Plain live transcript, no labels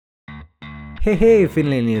Hey,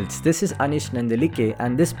 Finlanials, this is Anish Nandalike,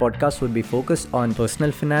 and this podcast would be focused on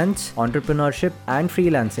personal finance, entrepreneurship, and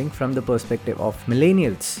freelancing from the perspective of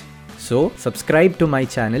millennials. So, subscribe to my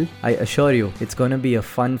channel. I assure you, it's gonna be a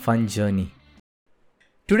fun journey.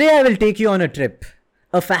 Today, I will take you on a trip.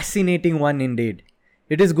 A fascinating one indeed.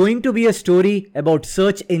 It is going to be a story about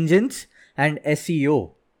search engines and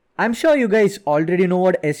SEO. I'm sure you guys already know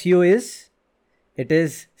what SEO is. It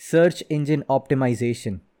is search engine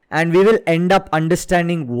optimization. And we will end up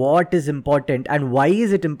understanding what is important and why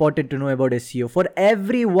is it important to know about SEO for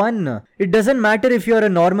everyone. It doesn't matter if you're a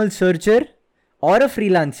normal searcher or a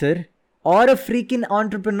freelancer or a freaking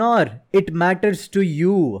entrepreneur. It matters to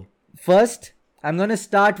you. First, I'm going to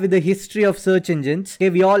start with the history of search engines. Okay,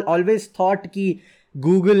 we all always thought ki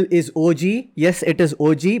Google is OG. Yes, it is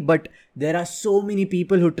OG, but there are so many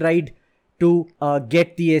people who tried to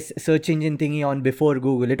get the search engine thingy on before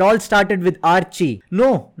Google. It all started with Archie.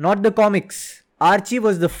 No, not the comics. Archie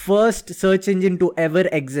was the first search engine to ever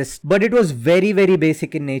exist, but it was very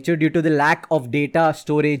basic in nature due to the lack of data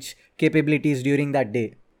storage capabilities during that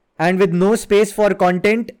day. And with no space for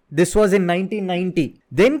content, this was in 1990.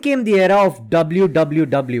 Then came the era of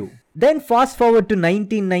www. Then fast forward to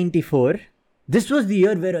 1994. This was the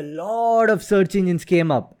year where a lot of search engines came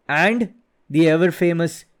up, and the ever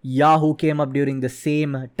famous Yahoo came up during the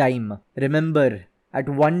same time. Remember, at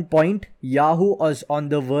one point, Yahoo was on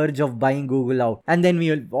the verge of buying Google out. And then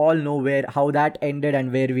we all know how that ended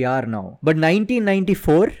and where we are now. But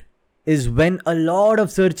 1994 is when a lot of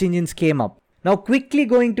search engines came up. Now quickly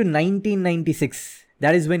going to 1996.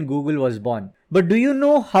 That is when Google was born. But do you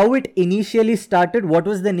know how it initially started? What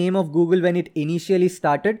was the name of Google when it initially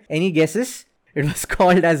started? Any guesses? It was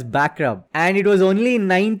called as Backrub. And it was only in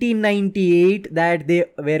 1998 that they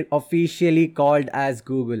were officially called as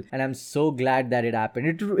Google. And I'm so glad that it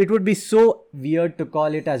happened. It would be so weird to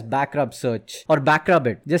call it as Backrub search or Backrub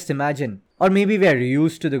it. Just imagine. Or maybe we're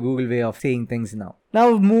used to the Google way of saying things now.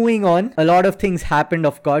 Now moving on, a lot of things happened,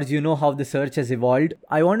 of course. You know how the search has evolved.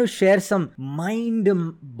 I want to share some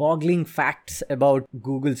mind-boggling facts about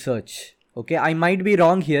Google search. Okay, I might be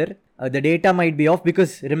wrong here. The data might be off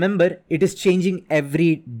because remember, it is changing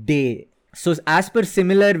every day. So as per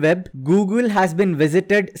SimilarWeb, Google has been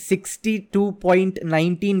visited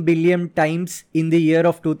 62.19 billion times in the year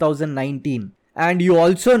of 2019. And you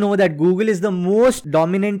also know that Google is the most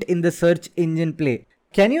dominant in the search engine play.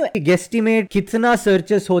 Can you guesstimate kitna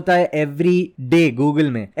searches hota hai every day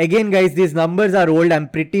Google mein? Again guys, these numbers are old. I'm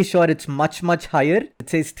pretty sure it's much higher. It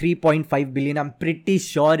says 3.5 billion. I'm pretty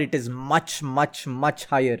sure it is much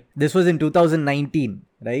higher. This was in 2019,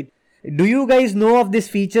 right? Do you guys know of this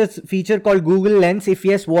feature called Google Lens? If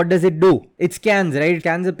yes, what does it do? It scans, right? It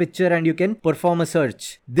scans a picture and you can perform a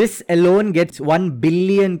search. This alone gets 1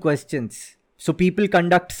 billion questions. So people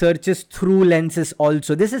conduct searches through lenses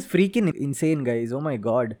also. This is freaking insane, guys. Oh my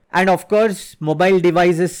god. And of course, mobile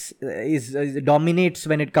devices dominates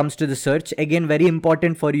when it comes to the search. Again, very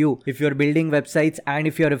important for you if you're building websites and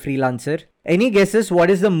if you're a freelancer. Any guesses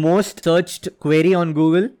what is the most searched query on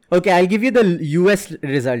Google? Okay, I'll give you the US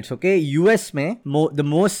results, okay? US mein, the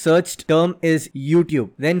most searched term is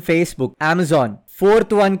YouTube. Then Facebook, Amazon.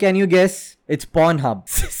 Fourth one, can you guess? It's Pornhub.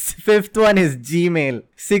 Fifth one is Gmail.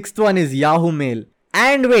 Sixth one is Yahoo Mail.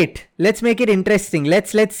 And wait, let's make it interesting.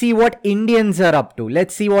 Let's see what Indians are up to. By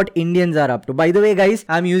the way, guys,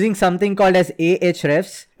 I'm using something called as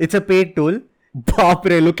Ahrefs. It's a paid tool.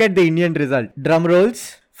 Bapre, look at the Indian result. Drum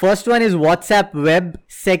rolls. First one is WhatsApp Web.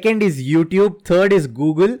 Second is YouTube. Third is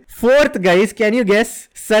Google. Fourth, guys, can you guess?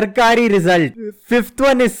 Sarkari result. Fifth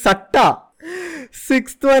one is Satta.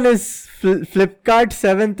 Sixth one is Flipkart.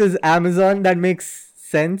 Seventh is Amazon. That makes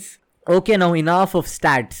sense. Okay, now enough of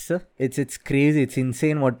stats. It's crazy. It's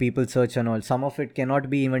insane what people search and all. Some of it cannot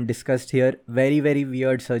be even discussed here. Very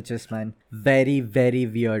weird searches, man. Very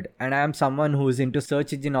weird. And I am someone who's into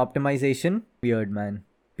search engine optimization. Weird, man.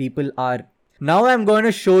 People are... Now I'm going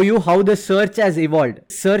to show you how the search has evolved.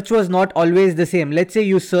 Search was not always the same. Let's say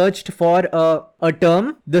you searched for a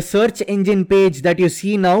term. The search engine page that you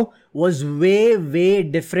see now was way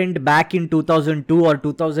different back in 2002 or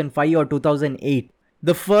 2005 or 2008.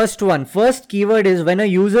 The first keyword is when a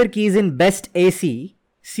user keys in best AC,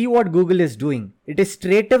 see what Google is doing. It is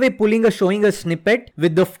straight away showing a snippet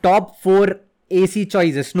with the top 4 AC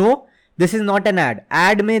choices. No, this is not an ad.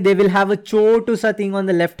 Ad mein they will have a chotu sa thing on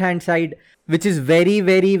the left hand side, which is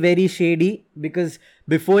very shady because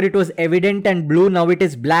before it was evident and blue, now it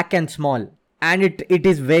is black and small. And it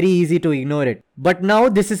is very easy to ignore it. But now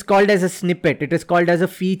this is called as a snippet. It is called as a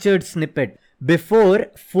featured snippet. Before,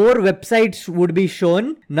 4 websites would be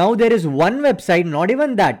shown. Now there is one website, not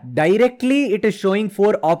even that. Directly it is showing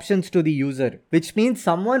 4 options to the user, which means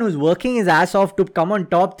someone who's working his ass off to come on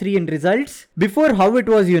top 3 in results. Before, how it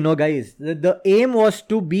was, guys, the aim was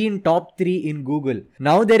to be in top 3 in Google.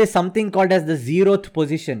 Now there is something called as the 0th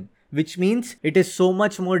position, which means it is so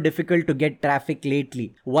much more difficult to get traffic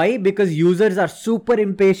lately. Why? Because users are super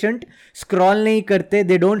impatient. Scroll nahi karte.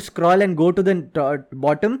 They don't scroll and go to the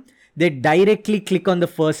bottom. They directly click on the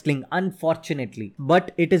first link, unfortunately.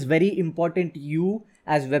 But it is very important, you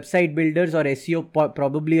as website builders or SEO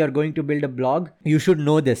probably are going to build a blog. You should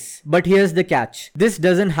know this. But here's the catch. This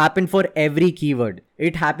doesn't happen for every keyword.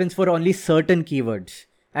 It happens for only certain keywords.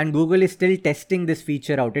 And Google is still testing this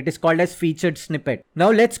feature out. It is called as featured snippet.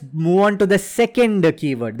 Now let's move on to the second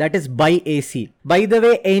keyword, that is buy AC. By the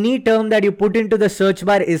way, any term that you put into the search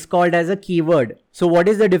bar is called as a keyword. So what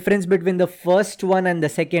is the difference between the first one and the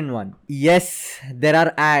second one? Yes, there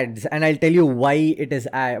are ads, and I'll tell you why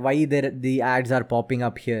the ads are popping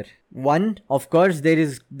up here. One, of course, there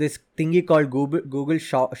is this thingy called Google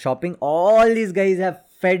Shopping. All these guys have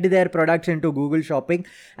fed their products into Google Shopping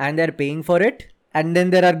and they're paying for it. And then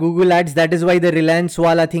there are Google ads. That is why the Reliance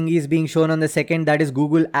Wala thingy is being shown on the second. That is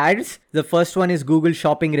Google ads. The first one is Google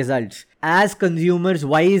shopping results. As consumers,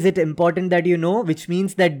 why is it important that you know? Which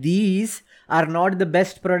means that these are not the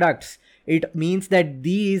best products. It means that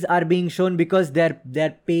these are being shown because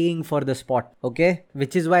they're paying for the spot. Okay?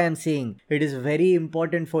 Which is why I'm saying it is very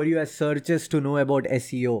important for you as searchers to know about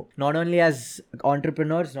SEO. Not only as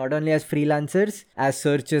entrepreneurs, not only as freelancers, as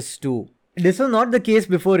searchers too. This was not the case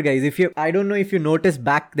before, guys. I don't know if you noticed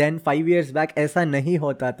back then, 5 years back, aisa nahi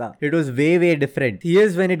hota tha. It was way different.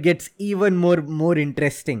 Here's when it gets even more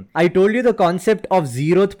interesting. I told you the concept of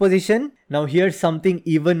 0th position. Now here's something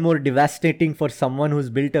even more devastating for someone who's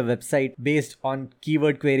built a website based on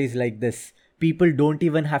keyword queries like this. People don't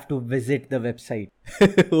even have to visit the website.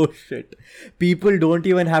 Oh shit. People don't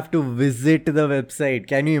even have to visit the website.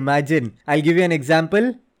 Can you imagine? I'll give you an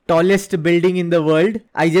example. Tallest building in the world.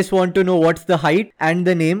 I just want to know what's the height and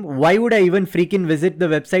the name. Why would I even freaking visit the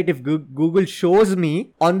website if Google shows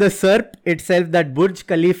me on the SERP itself that Burj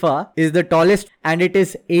Khalifa is the tallest and it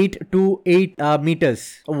is 828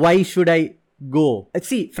 meters? Why should I go?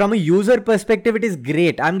 See, from a user perspective, it is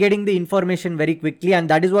great. I'm getting the information very quickly and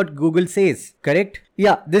that is what Google says, correct?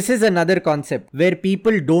 Yeah, this is another concept where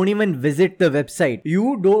people don't even visit the website.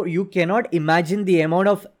 You cannot imagine the amount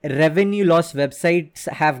of revenue loss websites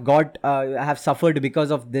have suffered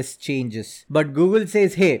because of this changes. But Google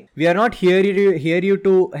says, hey, we are not here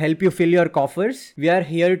to help you fill your coffers. We are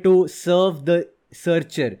here to serve the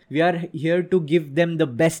searcher. We are here to give them the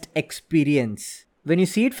best experience. When you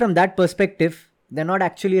see it from that perspective, they're not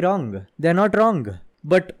actually wrong. They're not wrong.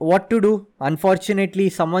 But what to do? Unfortunately,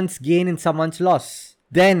 someone's gain and someone's loss.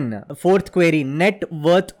 Then, fourth query, net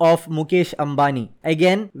worth of Mukesh Ambani.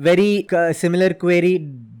 Again, very similar query.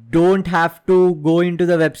 Don't have to go into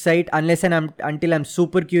the website unless and until I'm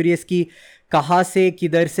super curious ki kaha se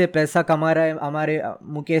kidhar se paisa kama raha hai hamare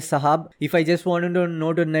Mukesh sahab. If I just want to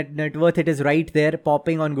know the net worth, it is right there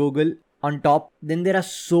popping on Google. On top, then there are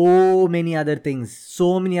so many other things.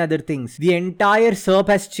 The entire SERP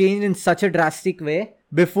has changed in such a drastic way.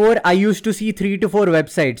 Before, I used to see 3 to 4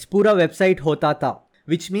 websites. Pura website hota tha.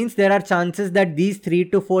 Which means there are chances that these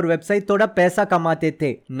 3 to 4 websites thoda paisa kamate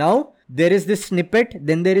the. Now, there is this snippet,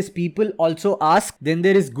 then there is people also ask, then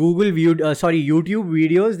there is YouTube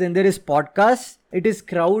videos, then there is podcasts. It is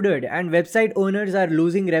crowded and website owners are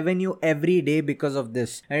losing revenue every day because of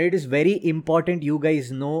this. And it is very important you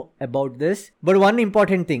guys know about this. But one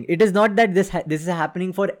important thing, it is not that this is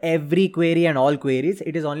happening for every query and all queries.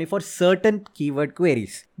 It is only for certain keyword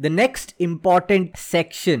queries. The next important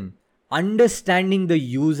section, understanding the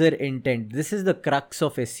user intent. This is the crux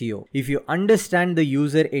of SEO. If you understand the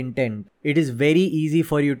user intent, it is very easy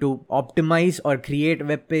for you to optimize or create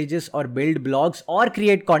web pages or build blogs or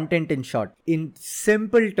create content in short. In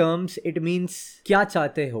simple terms, it means kya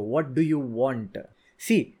chahte ho? What do you want?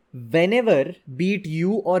 See, whenever, be it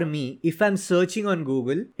you or me, if I'm searching on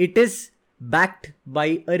Google, it is backed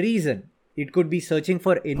by a reason. It could be searching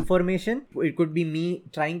for information. It could be me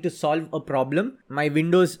trying to solve a problem. My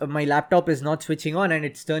laptop is not switching on and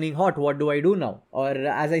it's turning hot. What do I do now? Or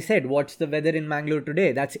as I said, what's the weather in Mangalore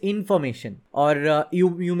today? That's information. Or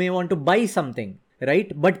you may want to buy something, right?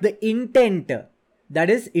 But the intent, that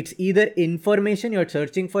is, it's either information, you're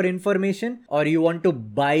searching for information, or you want to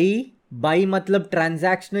buy matlab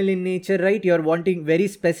transactional in nature, right? You're wanting very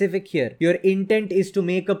specific here. Your intent is to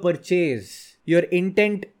make a purchase. Your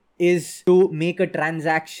intent is to make a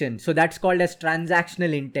transaction. So that's called as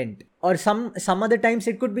transactional intent. Or some other times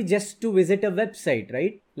it could be just to visit a website,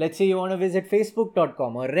 right? Let's say you want to visit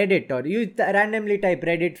facebook.com or Reddit, or you randomly type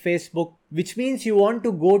Reddit, Facebook, which means you want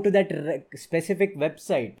to go to that specific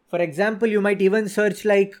website. For example, you might even search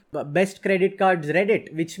like best credit cards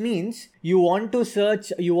Reddit, which means you want to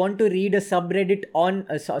read a subreddit on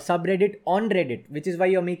Reddit, which is why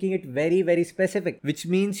you're making it very, very specific, which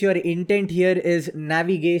means your intent here is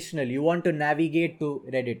navigational. You want to navigate to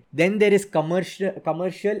Reddit. Then there is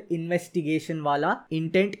commercial investigation wala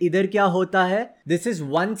intent. Idhar kya hota hai? This is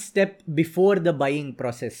one step before the buying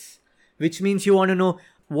process, which means you want to know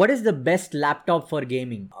what is the best laptop for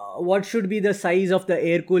gaming? What should be the size of the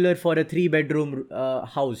air cooler for a 3-bedroom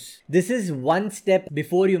house? This is one step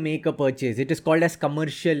before you make a purchase. It is called as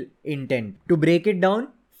commercial intent. To break it down,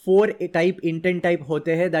 4 intent type hote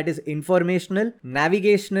hai, that is informational,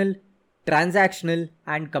 navigational, transactional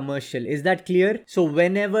and commercial. Is that clear? So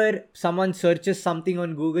whenever someone searches something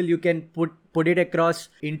on Google, you can put it across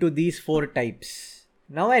into these 4 types.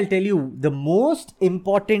 Now I'll tell you the most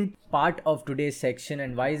important part of today's section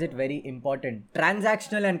and why is it very important.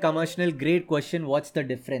 Transactional and commercial, great question. What's the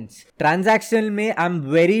difference? Transactional mein I'm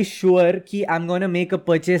very sure ki I'm gonna make a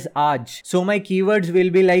purchase aaj. So my keywords will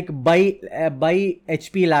be like buy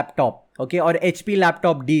HP laptop, okay, or HP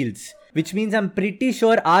laptop deals. Which means I'm pretty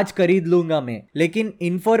sure आज खरीद लूंगा मैं. लेकिन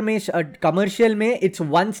information commercial में it's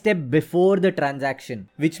one step before the transaction,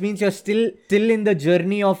 which means you're still in the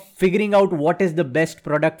journey of figuring out what is the best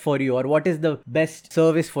product for you or what is the best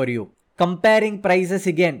service for you. Comparing prices,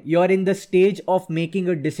 again, you're in the stage of making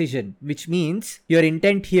a decision, which means your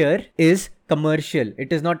intent here is commercial.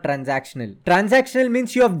 It is not transactional. Transactional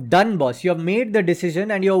means you have done, boss. You have made the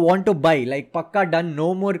decision and you want to buy. Like pakka done,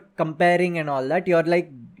 no more comparing and all that. You're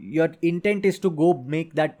like, your intent is to go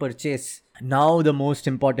make that purchase. Now the most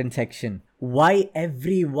important section. Why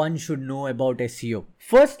everyone should know about SEO.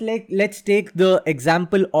 First, let's take the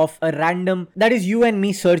example of a random, that is you and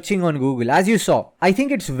me searching on Google. As you saw, I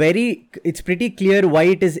think it's pretty clear why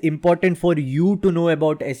it is important for you to know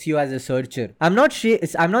about SEO as a searcher. I'm not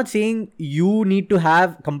saying you need to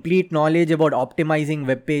have complete knowledge about optimizing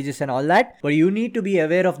web pages and all that, but you need to be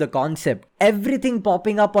aware of the concept. Everything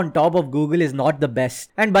popping up on top of Google is not the best.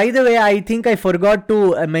 And by the way, I think I forgot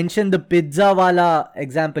to mention the pizza wala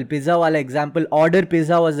example. Order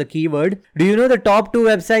pizza was the keyword. Do you know the top 2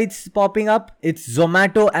 websites popping up? It's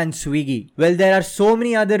Zomato and Swiggy. Well, there are so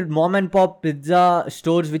many other mom and pop pizza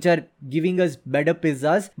stores which are giving us better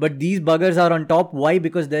pizzas, but these buggers are on top. Why?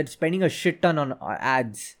 Because they're spending a shit ton on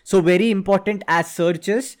ads. So very important as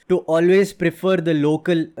searchers to always prefer the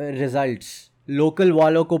local results. Local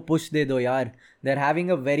walo ko push de do yaar. They're having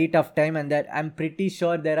a very tough time, and I'm pretty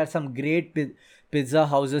sure there are some great pizza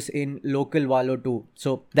houses in local walo too.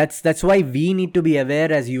 So that's why we need to be aware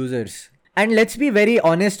as users. And let's be very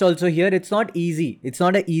honest also here, it's not easy. It's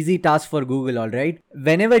not an easy task for Google, alright?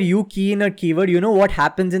 Whenever you key in a keyword, you know what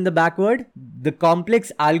happens in the backward? The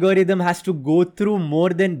complex algorithm has to go through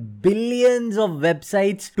more than billions of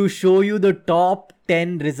websites to show you the top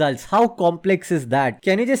 10 results. How complex is that?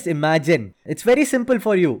 Can you just imagine? It's very simple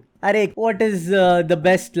for you. Arey, what is the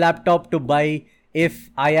best laptop to buy if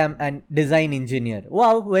I am a design engineer?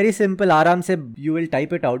 Wow, very simple. Aaram se you will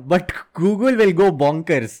type it out, but Google will go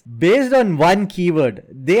bonkers. Based on one keyword,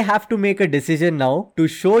 they have to make a decision now to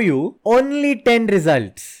show you only 10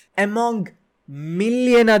 results among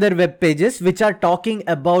million other web pages which are talking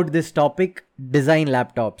about this topic, design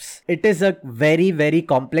laptops. It is a very, very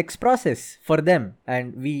complex process for them,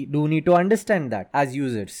 and we do need to understand that as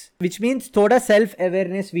users, which means thoda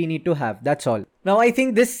self-awareness we need to have. That's all. Now I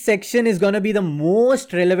think this section is gonna be the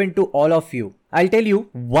most relevant to all of you. I'll tell you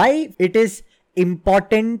why it is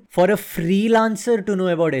important for a freelancer to know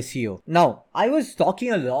about SEO. Now, I was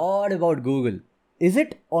talking a lot about Google. Is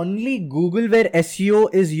it only Google where SEO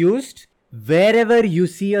is used? Wherever you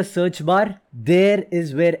see a search bar, there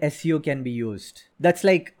is where SEO can be used. That's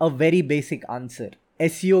like a very basic answer.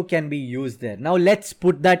 SEO can be used there. Now let's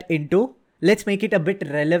make it a bit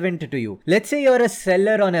relevant to you. Let's say you're a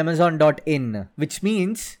seller on Amazon.in, which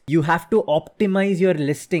means you have to optimize your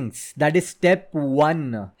listings. That is step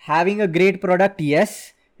 1. Having a great product,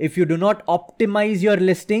 yes. If you do not optimize your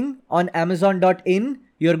listing on Amazon.in,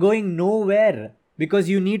 you're going nowhere, because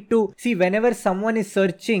you need to see whenever someone is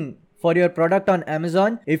searching for your product on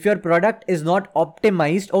Amazon, if your product is not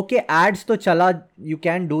optimized, okay, ads to chala, you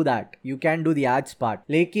can do that. You can do the ads part.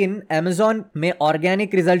 Lekin Amazon mein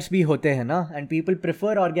organic results bhi hote hain na, and people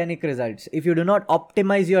prefer organic results. If you do not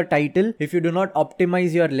optimize your title, if you do not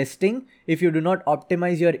optimize your listing, if you do not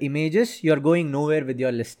optimize your images, you're going nowhere with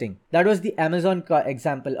your listing. That was the Amazon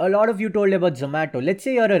example. A lot of you told about Zomato. Let's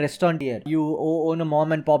say you're a restaurateur. You own a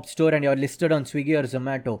mom and pop store and you're listed on Swiggy or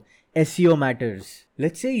Zomato. SEO matters.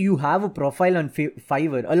 Let's say you have a profile on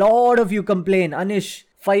Fiverr. A lot of you complain, Anish,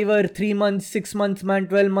 Fiverr 3 months, 6 months, man,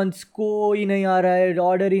 12 months, कोई नहीं आ रहा है,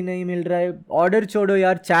 order ही नहीं मिल रहा है. Order छोड़ो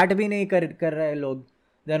यार, chat भी नहीं कर रहे हैं लोग.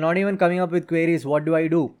 They're not even coming up with queries. What do I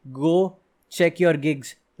do? Go check your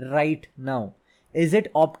gigs right now. Is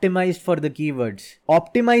it optimized for the keywords?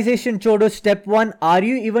 Optimization chodo, step 1. Are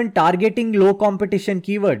you even targeting low competition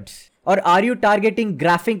keywords? Or are you targeting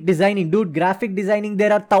graphic designing? Dude, graphic designing,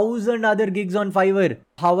 there are 1,000 other gigs on Fiverr.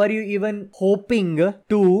 How are you even hoping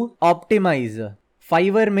to optimize?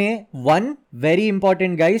 Fiverr mein, one, very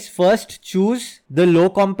important guys, first choose the low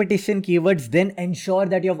competition keywords, then ensure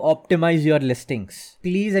that you have optimized your listings.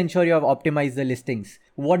 Please ensure you have optimized the listings.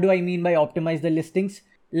 What do I mean by optimize the listings?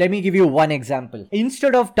 Let me give you one example.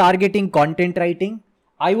 Instead of targeting content writing,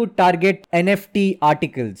 I would target NFT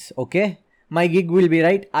articles, okay? My gig will be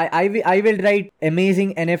right. I will write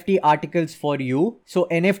amazing NFT articles for you. So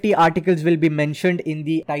NFT articles will be mentioned in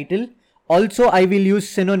the title. Also, I will use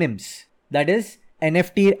synonyms. That is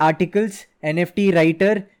NFT articles, NFT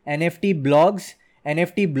writer, NFT blogs,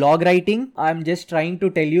 NFT blog writing. I'm just trying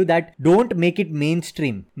to tell you that don't make it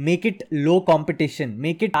mainstream. Make it low competition.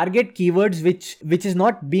 Make it target keywords which is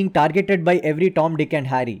not being targeted by every Tom, Dick and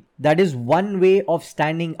Harry. That is one way of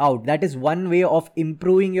standing out. That is one way of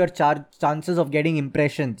improving your chances of getting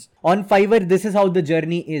impressions. On Fiverr, this is how the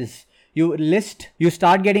journey is. You list, you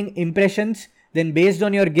start getting impressions, then based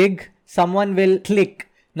on your gig, someone will click.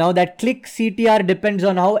 Now that click CTR depends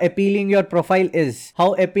on how appealing your profile is,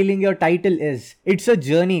 how appealing your title is. It's a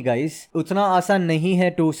journey, guys. Utna aasan nahi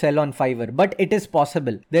hai to sell on Fiverr, but it is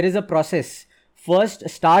possible. There is a process. First,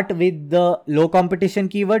 start with the low competition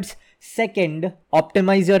keywords. Second,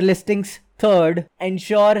 optimize your listings. Third,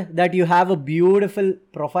 ensure that you have a beautiful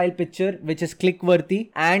profile picture which is click-worthy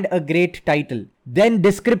and a great title. Then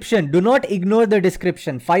description. Do not ignore the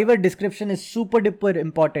description. Fiverr description is super duper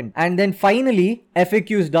important. And then finally,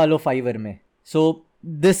 FAQs dalo Fiverr mein. So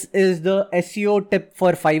this is the SEO tip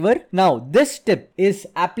for Fiverr. Now, this tip is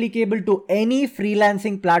applicable to any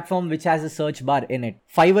freelancing platform which has a search bar in it.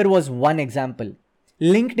 Fiverr was one example.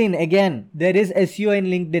 LinkedIn, again, there is SEO in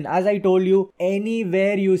LinkedIn. As I told you,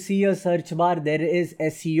 anywhere you see a search bar, there is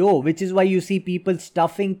SEO, which is why you see people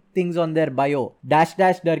stuffing things on their bio. Dash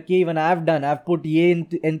darke, even I've done. I've put ye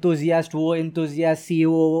enthusiast, wo enthusiast,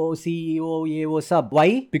 CEO, ye wo sub.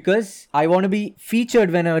 Why? Because I want to be featured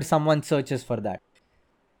whenever someone searches for that.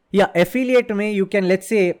 Yeah, affiliate mein you can, let's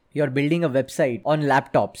say you're building a website on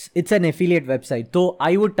laptops. It's an affiliate website. So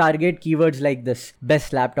I would target keywords like this.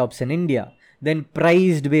 Best laptops in India. Then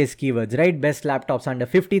priced based keywords, right? Best laptops under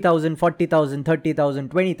 50,000, 40,000, 30,000,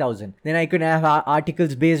 20,000. Then I could have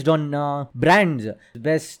articles based on brands.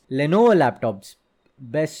 Best Lenovo laptops,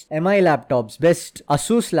 best MI laptops, best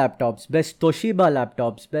Asus laptops, best Toshiba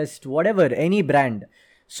laptops, best whatever, any brand.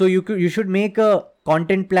 So you should make a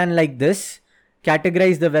content plan like this.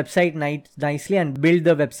 Categorize the website nicely and build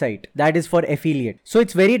the website. That is for affiliate. So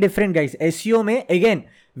it's very different, guys. SEO mein, again,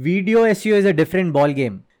 video SEO is a different ball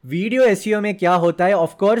game. Video SEO में क्या होता है?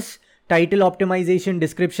 Of course, title optimization,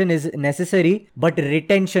 description is necessary, but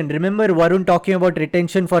retention. Remember Varun talking about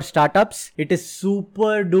retention for startups? It is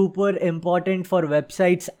super duper important for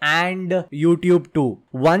websites and YouTube too.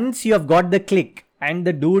 Once you have got the click and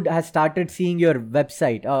the dude has started seeing your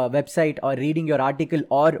website or reading your article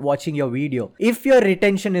or watching your video, if your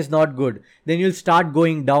retention is not good, then you'll start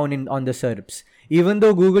going down on the SERPs. Even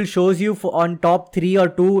though Google shows you on top 3 or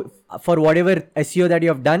 2 for whatever SEO that you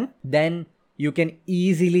have done, then you can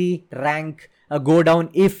easily rank go down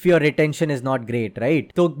if your retention is not great,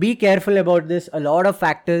 right? So be careful about this. A lot of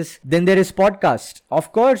factors. Then there is podcast.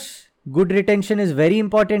 Of course, good retention is very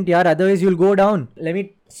important, yaar. Otherwise, you'll go down.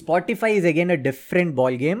 Spotify is again a different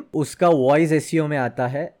ball game. Uska voice SEO mein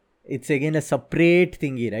aata hai. It's again a separate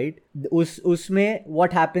thingy, right? Usme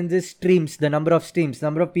what happens is streams, the number of streams,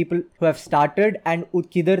 number of people who have started and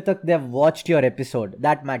kidhar tak they have watched your episode.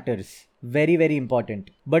 That matters. Very, very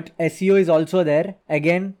important. But SEO is also there.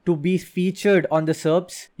 Again, to be featured on the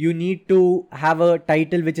SERPs, you need to have a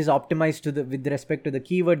title which is optimized with respect to the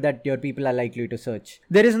keyword that your people are likely to search.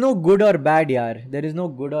 There is no good or bad, yaar. There is no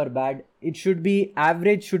good or bad. It should be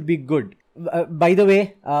average, should be good. By the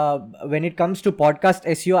way, when it comes to podcast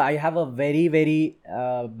SEO, I have a very, very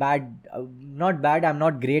not bad, I'm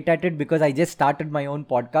not great at it because I just started my own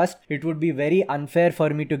podcast. It would be very unfair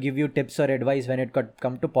for me to give you tips or advice when it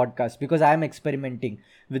come to podcast because I am experimenting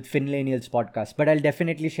with Finlanials podcast. But I'll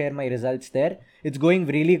definitely share my results there. It's going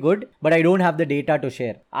really good, but I don't have the data to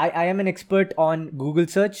share. I am an expert on Google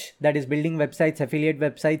search, that is building websites, affiliate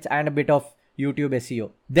websites, and a bit of YouTube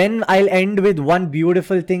SEO. Then I'll end with one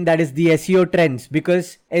beautiful thing, that is the SEO trends,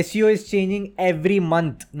 because SEO is changing every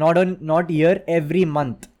month, not year, every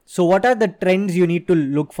month. So what are the trends you need to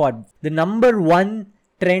look for? The number one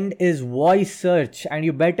trend is voice search, and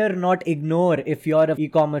you better not ignore if you're an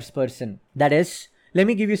e-commerce person. That is, let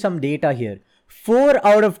me give you some data here. 4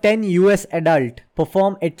 out of 10 US adult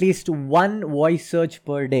perform at least one voice search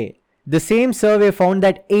per day. The same survey found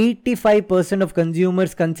that 85% of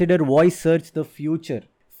consumers consider voice search the future.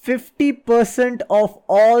 50% of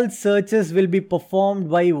all searches will be performed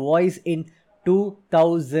by voice in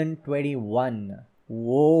 2021.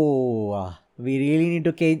 Whoa, we really need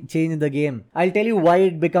to change the game. I'll tell you why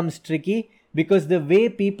it becomes tricky, because the way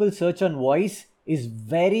people search on voice is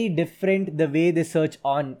very different the way they search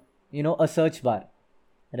on, a search bar,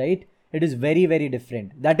 right? It is very, very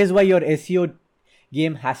different. That is why your SEO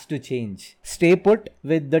game has to change. Stay put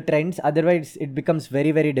with the trends, otherwise it becomes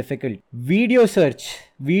very, very difficult. Video search,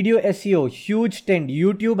 video SEO, huge trend.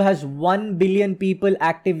 YouTube has 1 billion people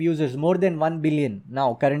active users, more than 1 billion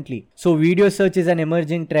now currently. So video search is an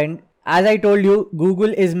emerging trend. As I told you,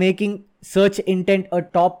 Google is making search intent a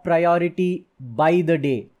top priority by the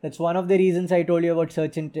day. That's one of the reasons I told you about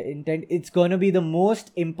search intent. It's going to be the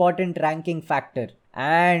most important ranking factor.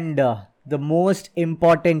 And the most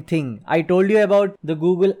important thing, I told you about the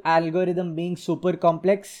Google algorithm being super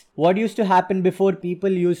complex. What used to happen before?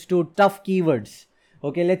 People used to tough keywords.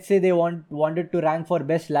 Okay, let's say they wanted to rank for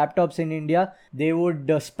best laptops in India. They would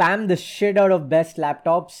spam the shit out of best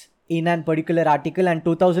laptops in a particular article, and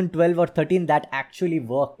 2012 or 13 that actually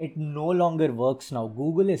worked. It no longer works now.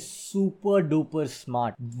 Google is super duper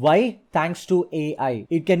smart. Why? Thanks to AI.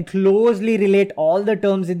 It can closely relate all the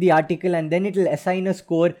terms in the article, and then it will assign a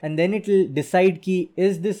score, and then it will decide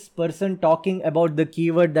is this person talking about the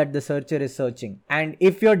keyword that the searcher is searching. And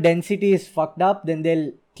if your density is fucked up, then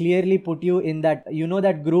they'll clearly put you in that,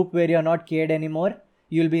 that group where you're not cared anymore.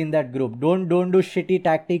 You'll be in that group. Don't do shitty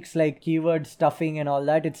tactics like keyword stuffing and all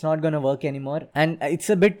that. It's not gonna work anymore. And it's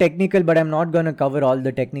a bit technical, but I'm not gonna cover all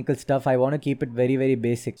the technical stuff. I want to keep it very, very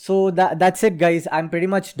basic. So that's it, guys. I'm pretty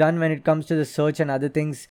much done when it comes to the search and other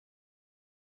things.